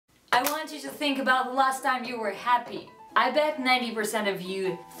I want you to think about the last time you were happy. I bet 90% of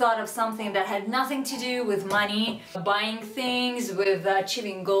you thought of something that had nothing to do with money, buying things, with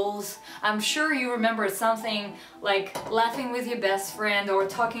achieving goals. I'm sure you remember something like laughing with your best friend or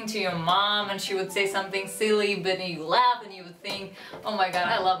talking to your mom and she would say something silly, but you laugh and you would think, oh my god,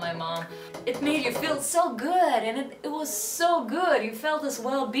 I love my mom. It made you feel so good, and it was so good. You felt this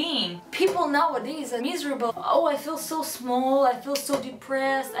well-being. People nowadays are miserable. Oh, I feel so small, I feel so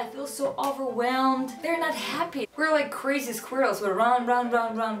depressed, I feel so overwhelmed. They're not happy. We're like crazy squirrels. We run, run,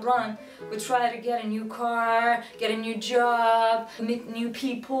 run, run, run. We try to get a new car, get a new job, meet new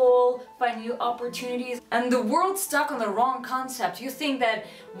people, find new opportunities. And the world's stuck on the wrong concept. You think that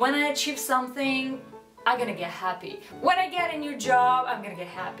when I achieve something, I'm gonna get happy. When I get a new job, I'm gonna get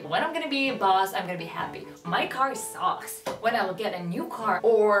happy. When I'm gonna be a boss, I'm gonna be happy. My car sucks. When I'll get a new car,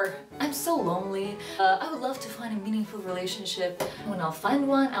 or I'm so lonely, I would love to find a meaningful relationship. When I'll find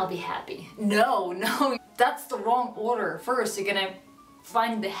one, I'll be happy. No, that's the wrong order. First, you're gonna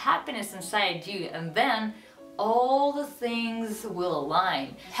find the happiness inside you, and then all the things will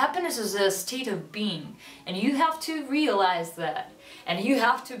align. Happiness is a state of being, and you have to realize that. And you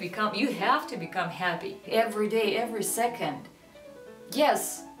have to become happy every day, every second.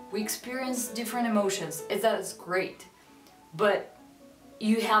 Yes, we experience different emotions, that is great, but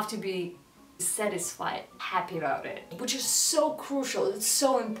you have to be satisfied, happy about it, which is so crucial, it's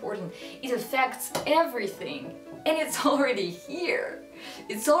so important. It affects everything, and it's already here.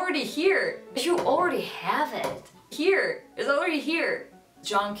 It's already here. You already have it. Here, it's already here.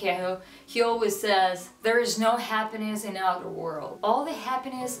 John Cahill, he always says, there is no happiness in the outer world. All the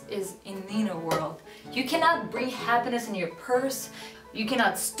happiness is in the inner world. You cannot bring happiness in your purse. You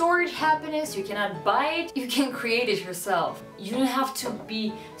cannot store happiness. You cannot buy it. You can create it yourself. You don't have to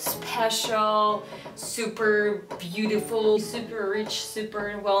be special, super beautiful, super rich,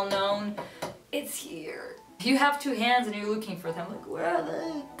 super well known. It's here. You have two hands and you're looking for them. Like, where are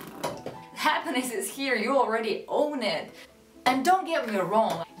they? Happiness is here. You already own it. And don't get me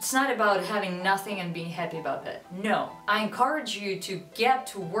wrong, it's not about having nothing and being happy about that. No, I encourage you to get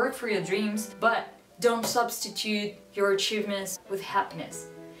to work for your dreams, but don't substitute your achievements with happiness.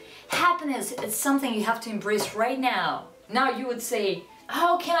 Happiness is something you have to embrace right now. Now you would say,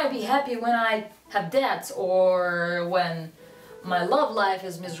 how can I be happy when I have debts, or when my love life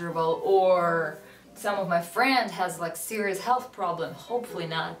is miserable, or some of my friends has like serious health problem? Hopefully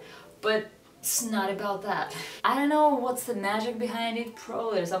not, but it's not about that. I don't know what's the magic behind it,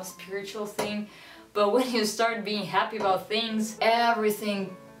 probably there's some spiritual thing, but when you start being happy about things,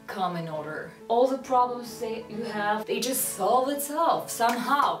 everything come in order. All the problems that you have, they just solve itself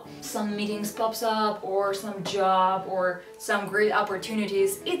somehow. Some meetings pops up, or some job, or some great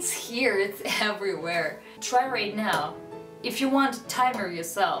opportunities. It's here, it's everywhere. Try right now. If you want to timer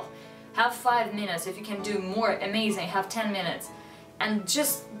yourself, have 5 minutes. If you can do more, amazing, have 10 minutes. And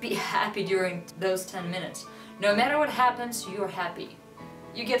just be happy during those 10 minutes. No matter what happens, you're happy.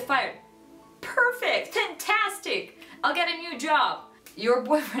 You get fired. Perfect! Fantastic! I'll get a new job. Your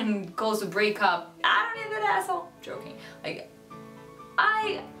boyfriend calls to break up. I don't need that asshole. Joking. Like,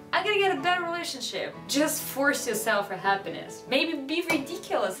 I gotta get a better relationship. Just force yourself for happiness. Maybe be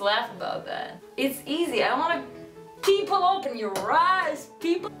ridiculous, laugh about that. It's easy. I want people open your eyes,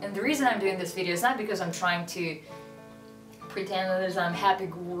 people. And the reason I'm doing this video is not because I'm trying to pretend that I'm a happy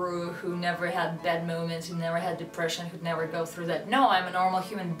guru who never had bad moments, who never had depression, who'd never go through that. No, I'm a normal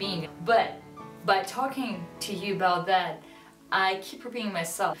human being. But by talking to you about that, I keep repeating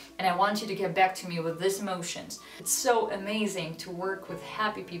myself, and I want you to get back to me with these emotions. It's so amazing to work with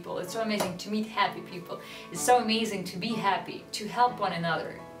happy people. It's so amazing to meet happy people. It's so amazing to be happy, to help one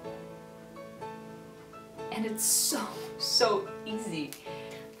another. And it's so easy.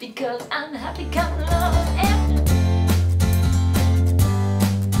 Because I'm happy, come